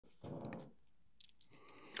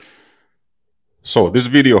So this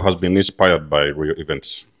video has been inspired by real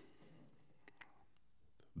events.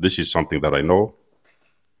 This is something that I know,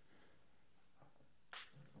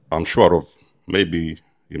 I'm sure of. Maybe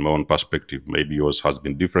in my own perspective, maybe yours has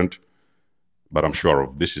been different, but I'm sure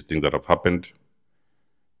of this is things that have happened,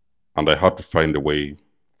 and I had to find a way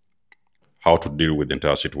how to deal with the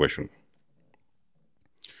entire situation.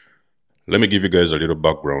 Let me give you guys a little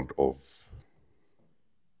background of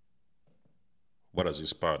what has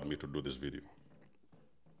inspired me to do this video.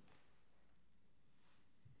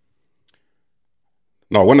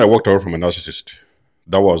 Now, when I walked away from a narcissist,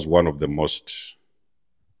 that was one of the most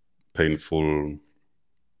painful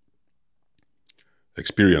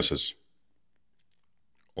experiences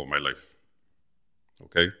of my life.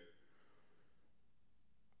 Okay?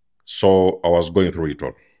 So I was going through it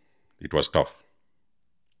all. It was tough.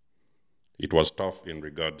 It was tough in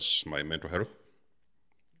regards my mental health.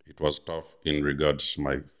 It was tough in regards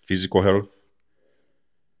my physical health.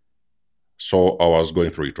 So I was going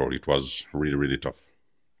through it all. It was really, really tough.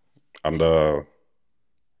 And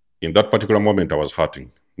in that particular moment, I was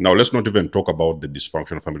hurting. Now, let's not even talk about the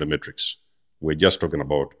dysfunctional family matrix. We're just talking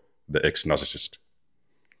about the ex-narcissist.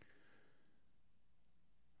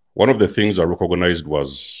 One of the things I recognized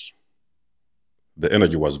was the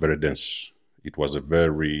energy was very dense. It was a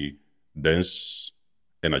very dense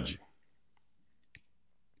energy.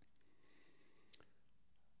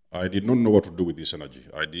 I did not know what to do with this energy.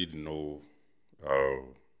 I didn't know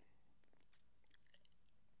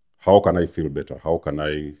how can I feel better? How can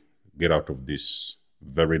I get out of this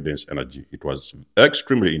very dense energy? It was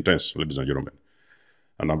extremely intense, ladies and gentlemen.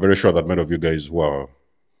 And I'm very sure that many of you guys who are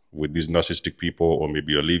with these narcissistic people, or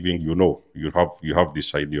maybe you're living, you know, you have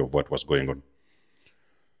this idea of what was going on.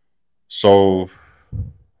 So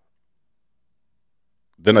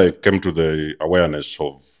then I came to the awareness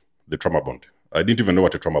of the trauma bond. I didn't even know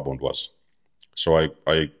what a trauma bond was. So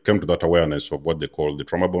I came to that awareness of what they call the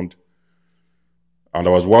trauma bond. And I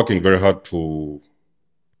was working very hard to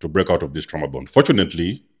break out of this trauma bond.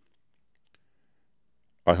 Fortunately,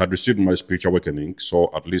 I had received my spiritual awakening, so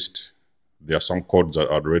at least there are some codes that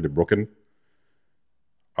are already broken.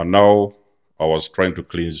 And now I was trying to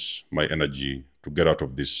cleanse my energy to get out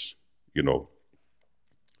of this,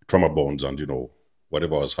 trauma bonds and,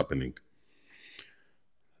 whatever was happening.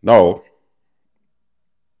 Now,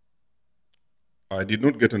 I did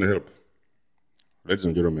not get any help. Ladies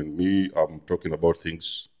and gentlemen, I'm talking about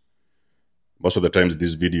things. Most of the times,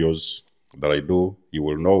 these videos that I do, you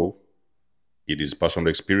will know it is personal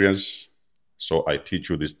experience. So I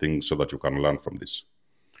teach you these things so that you can learn from this.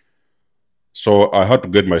 So I had to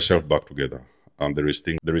get myself back together. And there is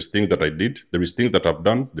things that I did, there is things that I've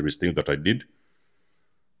done, there is things that I did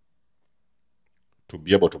to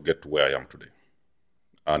be able to get to where I am today.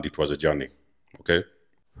 And it was a journey, okay?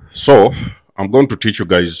 So I'm going to teach you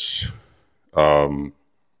guys how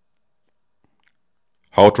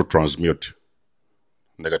to transmute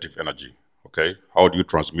negative energy, okay? How do you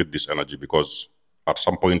transmute this energy? Because at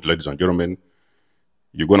some point, ladies and gentlemen,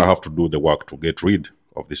 you're going to have to do the work to get rid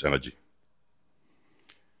of this energy.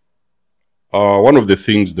 One of the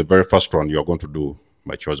things, the very first one you are going to do,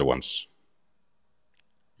 my chosen ones,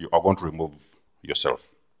 you are going to remove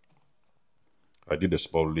yourself. I did a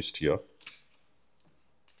small list here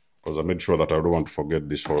because I made sure that I don't want to forget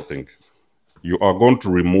this whole thing. You are going to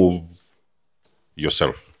remove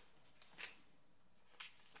yourself.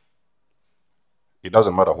 It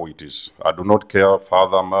doesn't matter who it is. I do not care,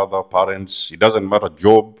 father, mother, parents. It doesn't matter,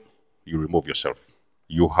 job. You remove yourself.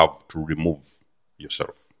 You have to remove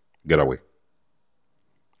yourself. Get away.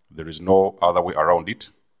 There is no other way around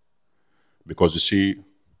it. Because you see,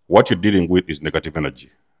 what you're dealing with is negative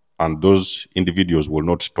energy. And those individuals will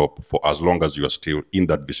not stop for as long as you are still in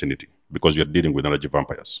that vicinity. Because you're dealing with energy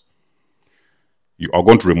vampires. You are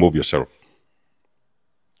going to remove yourself.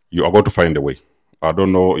 You are going to find a way. I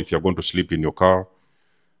don't know if you're going to sleep in your car,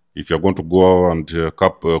 if you're going to go and a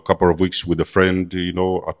couple of weeks with a friend,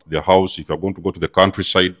 at their house, if you're going to go to the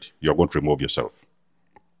countryside, you're going to remove yourself.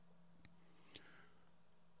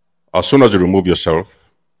 As soon as you remove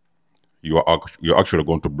yourself, you're actually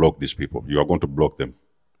going to block these people. You are going to block them,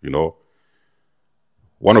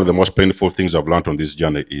 One of the most painful things I've learned on this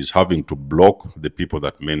journey is having to block the people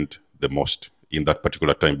that meant the most in that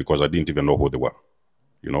particular time, because I didn't even know who they were,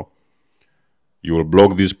 You will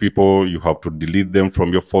block these people. You have to delete them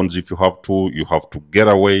from your phones if you have to. You have to get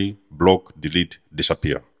away, block, delete,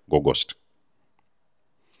 disappear, go ghost.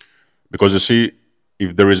 Because you see,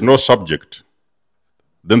 if there is no subject,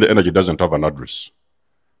 then the energy doesn't have an address.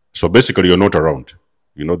 So basically, you're not around.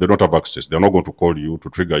 They don't have access. They're not going to call you to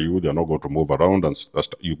trigger you. They're not going to move around. And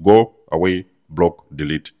you go away, block,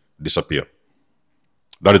 delete, disappear.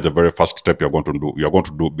 That is the very first step you're going to do. You're going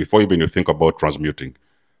to do before even you think about transmuting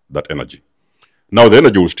that energy. Now the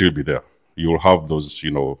energy will still be there. You'll have those,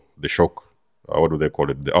 the shock. What do they call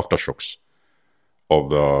it? The aftershocks of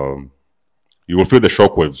the. You will feel the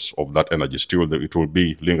shock waves of that energy. Still, it will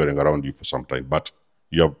be lingering around you for some time. But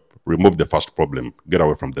you have removed the first problem. Get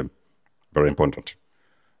away from them. Very important.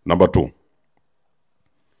 Number 2.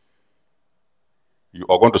 You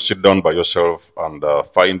are going to sit down by yourself and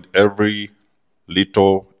find every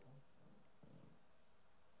little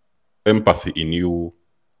empathy in you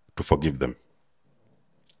to forgive them.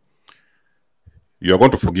 You are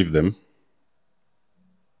going to forgive them.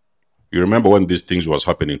 You remember when these things was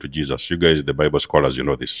happening to Jesus. You guys, the Bible scholars, you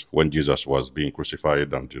know this. When Jesus was being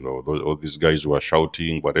crucified and, all these guys were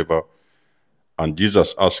shouting, whatever. And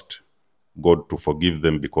Jesus asked God to forgive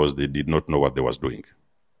them because they did not know what they was doing.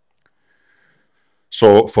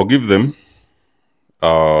 So forgive them.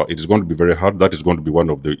 It is going to be very hard. That is going to be one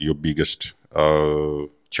of your biggest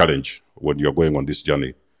challenge when you're going on this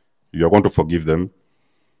journey. You're going to forgive them,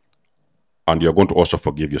 and you're going to also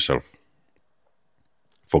forgive yourself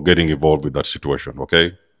for getting involved with that situation,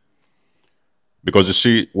 okay? Because you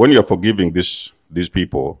see, when you're forgiving these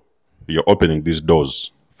people, you're opening these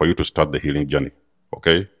doors for you to start the healing journey,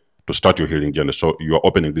 okay? To start your healing journey. So you're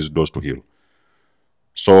opening these doors to heal.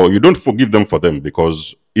 So you don't forgive them for them,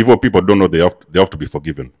 because evil people don't know they have to be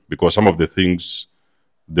forgiven, because some of the things,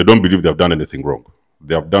 they don't believe they've done anything wrong.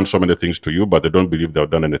 They have done so many things to you, but they don't believe they've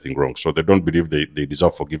done anything wrong. So they don't believe they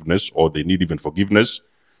deserve forgiveness, or they need even forgiveness.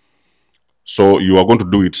 So you are going to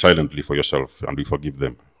do it silently for yourself, and you forgive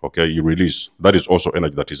them. Okay, you release. That is also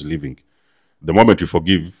energy that is living. The moment you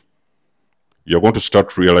forgive, you're going to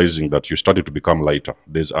start realizing that you started to become lighter.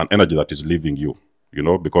 There's an energy that is leaving you,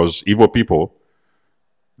 because evil people,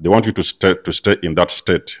 they want you to stay in that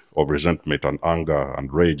state of resentment and anger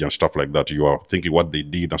and rage and stuff like that. You are thinking what they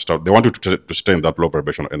did and stuff. They want you to stay in that low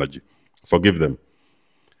vibrational energy. Forgive them.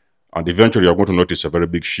 And eventually you're going to notice a very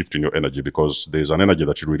big shift in your energy, because there's an energy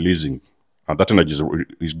that you're releasing. And that energy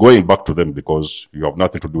is going back to them, because you have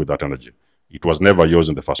nothing to do with that energy. It was never yours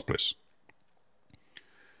in the first place.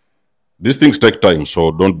 These things take time,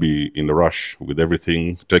 so don't be in a rush with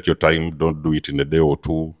everything. Take your time. Don't do it in a day or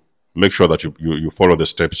two. Make sure that you follow the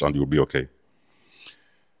steps, and you'll be okay.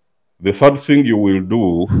 The third thing you will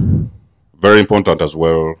do, very important as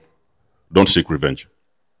well, don't seek revenge.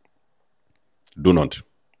 Do not,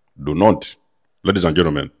 ladies and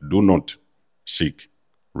gentlemen, do not seek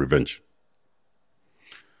revenge.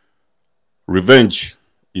 Revenge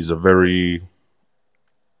is a very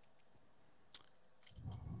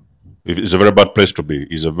bad place to be.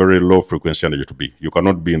 It's a very low frequency energy to be. You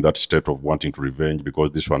cannot be in that state of wanting to revenge because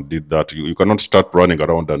this one did that. You cannot start running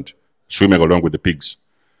around and swimming along with the pigs.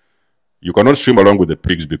 You cannot swim along with the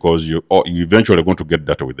pigs, because you eventually are going to get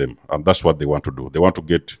dirty with them. And that's what they want to do. They want to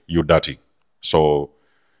get you dirty. So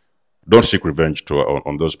don't seek revenge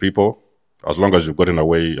on those people. As long as you've gotten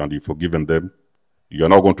away and you've forgiven them, you're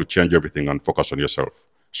not going to change everything and focus on yourself.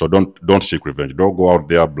 So don't seek revenge. Don't go out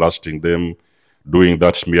there blasting them, doing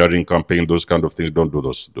that smearing campaign, those kind of things. Don't do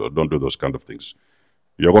those kind of things.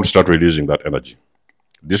 You're going to start releasing that energy.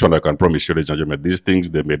 This one I can promise you, ladies and gentlemen, these things,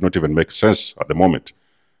 they may not even make sense at the moment,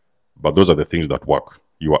 but those are the things that work.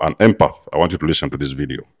 You are an empath. I want you to listen to this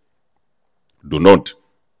video. Do not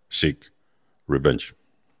seek revenge.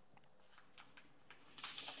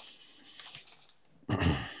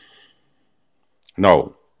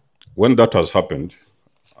 Now, when that has happened,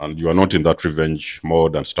 and you are not in that revenge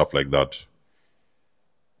mode and stuff like that,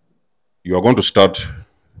 you are going to start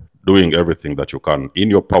doing everything that you can in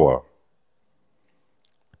your power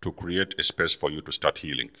to create a space for you to start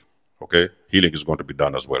healing. Okay? Healing is going to be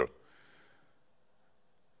done as well.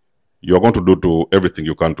 You're going to do everything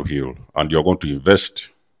you can to heal, and you're going to invest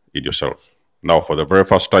in yourself. Now, for the very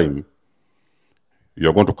first time,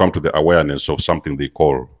 you're going to come to the awareness of something they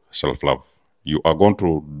call self-love. You are going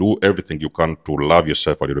to do everything you can to love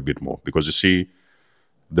yourself a little bit more. Because you see,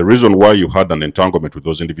 the reason why you had an entanglement with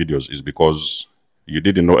those individuals is because you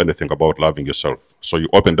didn't know anything about loving yourself. So you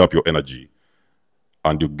opened up your energy,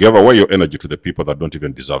 and you gave away your energy to the people that don't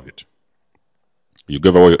even deserve it. You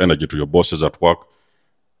gave away your energy to your bosses at work,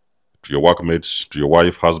 to your workmates, to your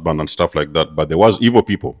wife, husband, and stuff like that. But there was evil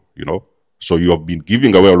people, So you have been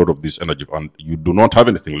giving away a lot of this energy, and you do not have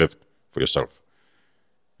anything left for yourself.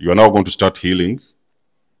 You are now going to start healing.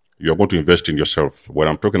 You are going to invest in yourself. When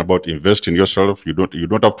I'm talking about invest in yourself, you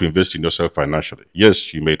don't have to invest in yourself financially.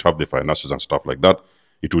 Yes, you may have the finances and stuff like that.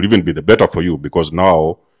 It will even be the better for you, because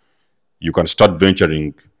now you can start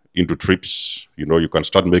venturing into trips. You can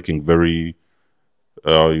start making very,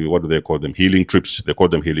 what do they call them? Healing trips. They call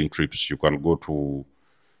them healing trips. You can go to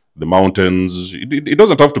the mountains. It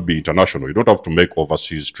doesn't have to be international. You don't have to make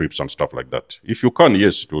overseas trips and stuff like that. If you can,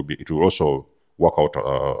 yes, it will also work out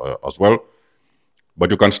as well.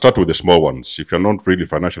 But you can start with the small ones. If you're not really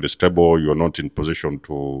financially stable, you're not in position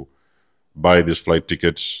to buy these flight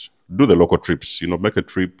tickets, do the local trips. Make a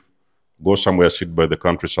trip, go somewhere, sit by the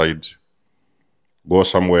countryside, go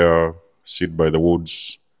somewhere, sit by the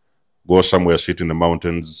woods, go somewhere, sit in the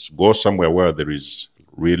mountains, go somewhere where there is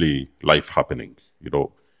really life happening.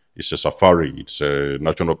 It's a safari, it's a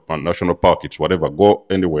national park, it's whatever. Go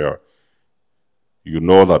anywhere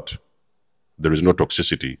that there is no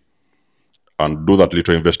toxicity, and do that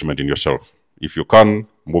little investment in yourself. If you can,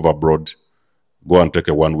 move abroad, go and take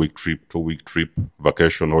a 1-week trip, 2-week trip,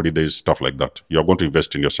 vacation, holidays, stuff like that. You're going to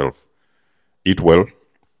invest in yourself. Eat well,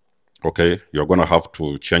 okay? You're going to have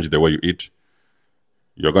to change the way you eat.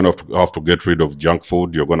 You're going to have to get rid of junk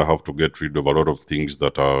food. You're going to have to get rid of a lot of things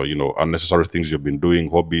that are, unnecessary things you've been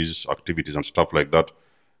doing, hobbies, activities, and stuff like that.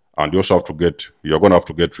 And you also you're going to have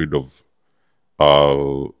to get rid of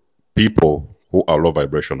people who are low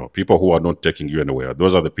vibrational, people who are not taking you anywhere.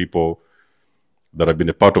 Those are the people that have been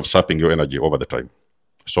a part of sapping your energy over the time.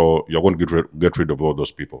 So you're going to get rid of all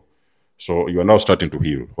those people. So you are now starting to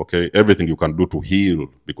heal, okay? Everything you can do to heal,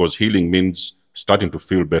 because healing means starting to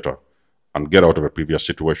feel better and get out of a previous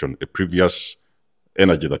situation, a previous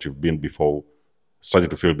energy that you've been before, starting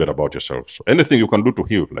to feel better about yourself. So anything you can do to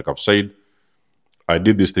heal, like I've said, I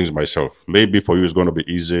did these things myself. Maybe for you it's going to be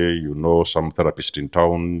easy. Some therapist in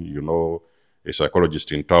town, a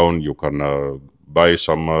psychologist in town. You can buy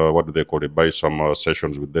some, what do they call it? Buy some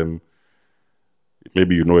sessions with them.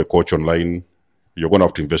 Maybe a coach online. You're going to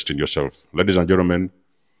have to invest in yourself. Ladies and gentlemen,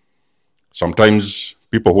 sometimes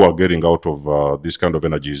people who are getting out of these kind of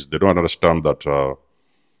energies, they don't understand that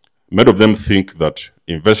many of them think that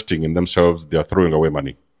investing in themselves, they are throwing away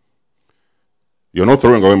money. You're not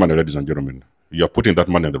throwing away money, ladies and gentlemen. You're putting that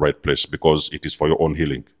money in the right place because it is for your own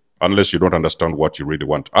healing. Unless you don't understand what you really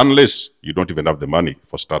want. Unless you don't even have the money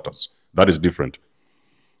for starters. That is different.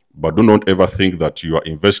 But do not ever think that you are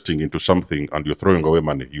investing into something and you're throwing away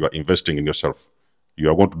money. You are investing in yourself. You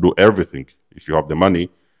are going to do everything if you have the money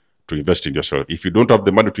to invest in yourself. If you don't have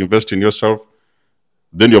the money to invest in yourself,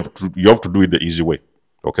 then you have to do it the easy way.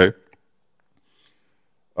 Okay?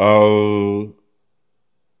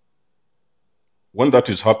 When that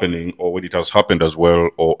is happening, or when it has happened as well,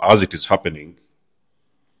 or as it is happening,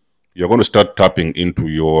 you're going to start tapping into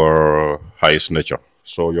your highest nature.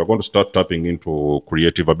 So you're going to start tapping into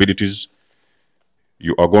creative abilities.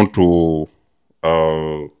 You are going to,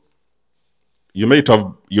 you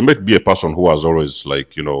might be a person who has always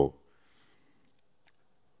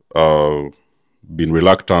been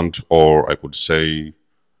reluctant, or I could say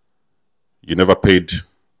you never paid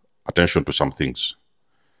attention to some things.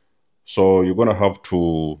 So you're going to have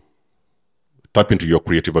to tap into your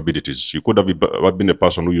creative abilities. You could have been a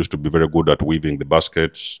person who used to be very good at weaving the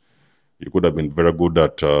baskets. You could have been very good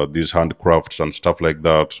at these handcrafts and stuff like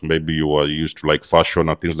that. Maybe you are used to fashion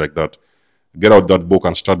and things like that. Get out that book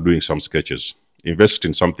and start doing some sketches. Invest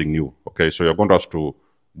in something new, okay? So you're going to have to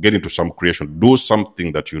get into some creation. Do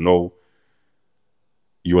something that you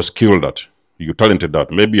are skilled at, you're talented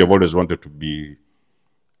at. Maybe you've always wanted to be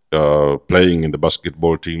playing in the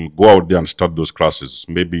basketball team. Go out there and start those classes.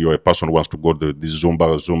 Maybe you're a person who wants to go to these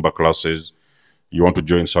Zumba classes. You want to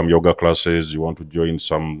join some yoga classes. You want to join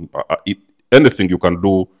some... anything you can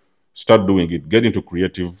do, start doing it. Get into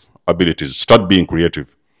creative abilities. Start being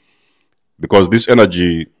creative. Because this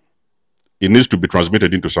energy, it needs to be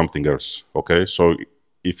transmitted into something else. Okay? So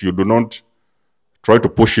if you do not try to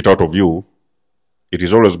push it out of you, it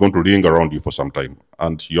is always going to linger around you for some time.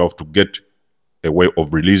 And you have to get a way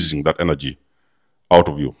of releasing that energy out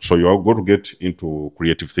of you. So you are going to get into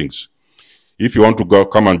creative things. If you want to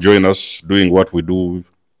come and join us doing what we do,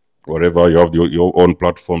 whatever, you have your own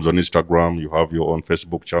platforms on Instagram, you have your own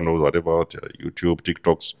Facebook channel, whatever, YouTube,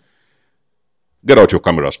 TikToks. Get out your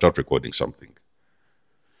camera, start recording something.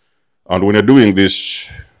 And when you're doing this,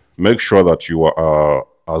 make sure that you are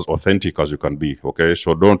as authentic as you can be, okay?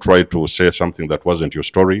 So don't try to say something that wasn't your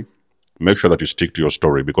story. Make sure that you stick to your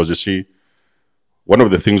story, because you see, one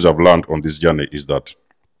of the things I've learned on this journey is that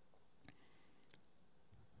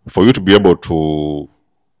for you to be able to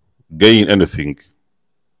gain anything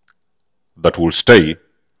that will stay,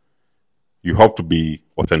 you have to be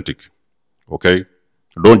authentic, okay?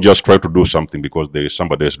 Don't just try to do something because there is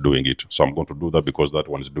somebody else doing it. So I'm going to do that because that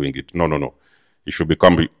one is doing it. No, no, no. It should be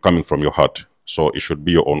coming from your heart. So it should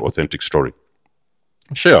be your own authentic story.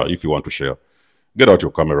 Share if you want to share. Get out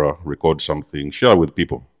your camera, record something, share with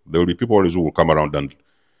people. There will be people always who will come around and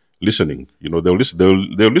listening. They'll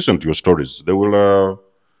listen to your stories. They will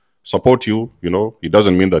support you. It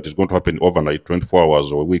doesn't mean that it's going to happen overnight, 24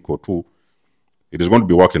 hours or a week or two. It is going to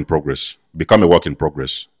be work in progress. Become a work in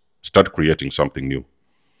progress. Start creating something new.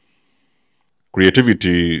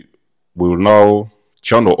 Creativity will now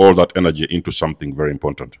channel all that energy into something very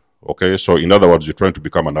important. Okay, so in other words, you're trying to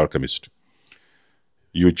become an alchemist.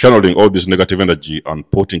 You're channeling all this negative energy and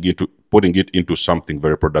putting it into something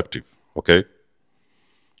very productive. Okay,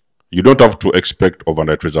 you don't have to expect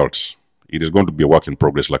overnight results. It is going to be a work in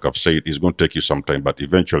progress. Like I've said, it's going to take you some time, but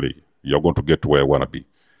eventually you're going to get to where you want to be.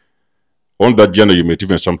 On that journey, you may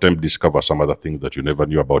even sometimes discover some other things that you never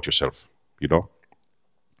knew about yourself.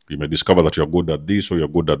 You may discover that you're good at this or you're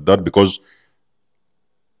good at that, because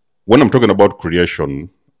when I'm talking about creation,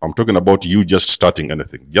 I'm talking about you just starting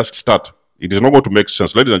anything. Just start. It is not going to make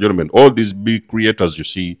sense. Ladies and gentlemen, all these big creators you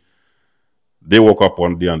see, they woke up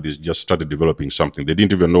one day and they just started developing something. They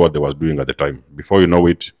didn't even know what they was doing at the time. Before you know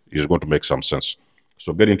it, it's going to make some sense.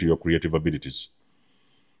 So get into your creative abilities.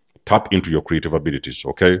 Tap into your creative abilities,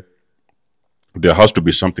 okay? There has to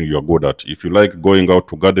be something you're good at. If you like going out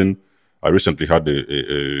to garden, I recently had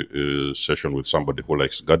a session with somebody who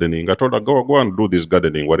likes gardening. I told her, go and do this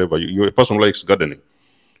gardening, whatever. You're a person who likes gardening.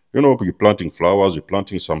 You're planting flowers, you're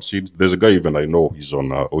planting some seeds. There's a guy even I know, he's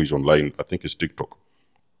online. I think it's TikTok.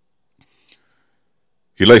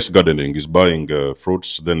 He likes gardening. He's buying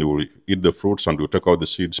fruits, then he will eat the fruits and he'll take out the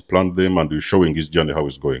seeds, plant them, and he's showing his journey, how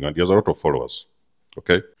it's going. And he has a lot of followers,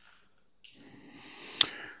 okay?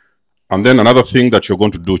 And then another thing that you're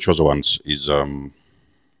going to do, chosen ones, is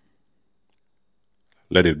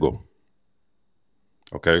let it go.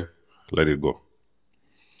 Okay? Let it go.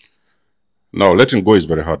 Now, letting go is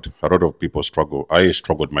very hard. A lot of people struggle. I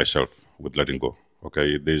struggled myself with letting go.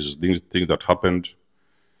 Okay? There's things that happened.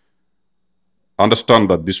 Understand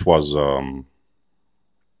that this was,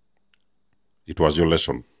 it was your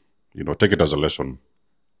lesson. Take it as a lesson.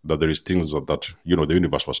 That there is things that the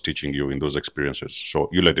universe was teaching you in those experiences. So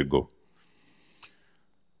you let it go.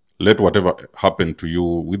 Let whatever happened to you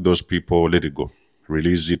with those people, let it go.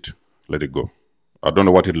 Release it, let it go. I don't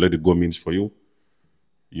know what let it go means for you.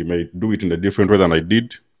 You may do it in a different way than I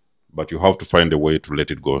did, but you have to find a way to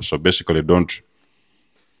let it go. So basically,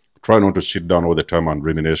 try not to sit down all the time and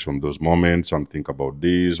reminisce on those moments and think about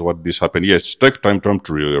what this happened. Yes, take time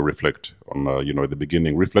to reflect on, at the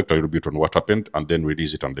beginning, reflect a little bit on what happened and then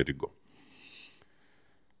release it and let it go.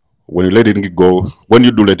 When you let it go, when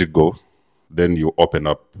you do let it go, then you open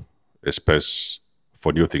up a space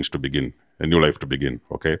for new things to begin, a new life to begin,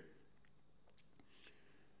 okay?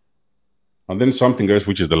 And then something else,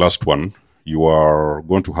 which is the last one, you are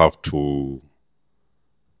going to have to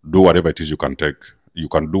do whatever it is you can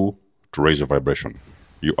do to raise your vibration.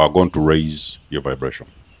 You are going to raise your vibration.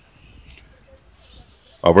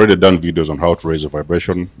 I've already done videos on how to raise your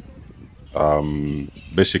vibration.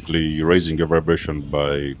 Basically, you're raising your vibration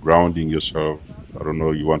by grounding yourself. I don't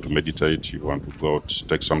know, you want to meditate, you want to go out,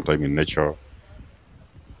 take some time in nature.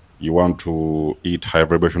 You want to eat high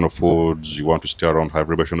vibrational foods, you want to stay around high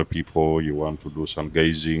vibrational people, you want to do sun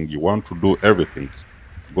gazing, you want to do everything.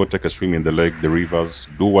 Go take a swim in the lake, the rivers,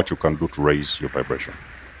 do what you can do to raise your vibration.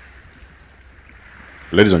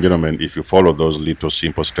 Ladies and gentlemen, if you follow those little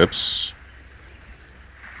simple steps,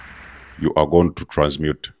 you are going to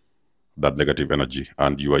transmute that negative energy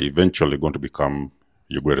and you are eventually going to become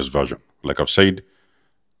your greatest version. Like I've said,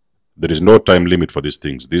 there is no time limit for these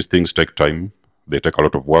things. These things take time. They take a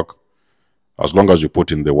lot of work. As long as you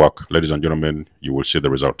put in the work, ladies and gentlemen, you will see the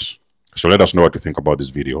results. So let us know what you think about this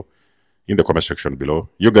video in the comment section below.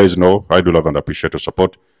 You guys know I do love and appreciate your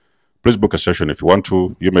support. Please book a session if you want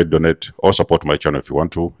to. You may donate or support my channel if you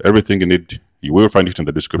want to. Everything you need, you will find it in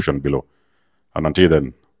the description below. And until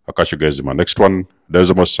then, I'll catch you guys in my next one. There's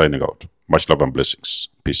almost signing out. Much love and blessings.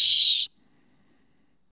 Peace.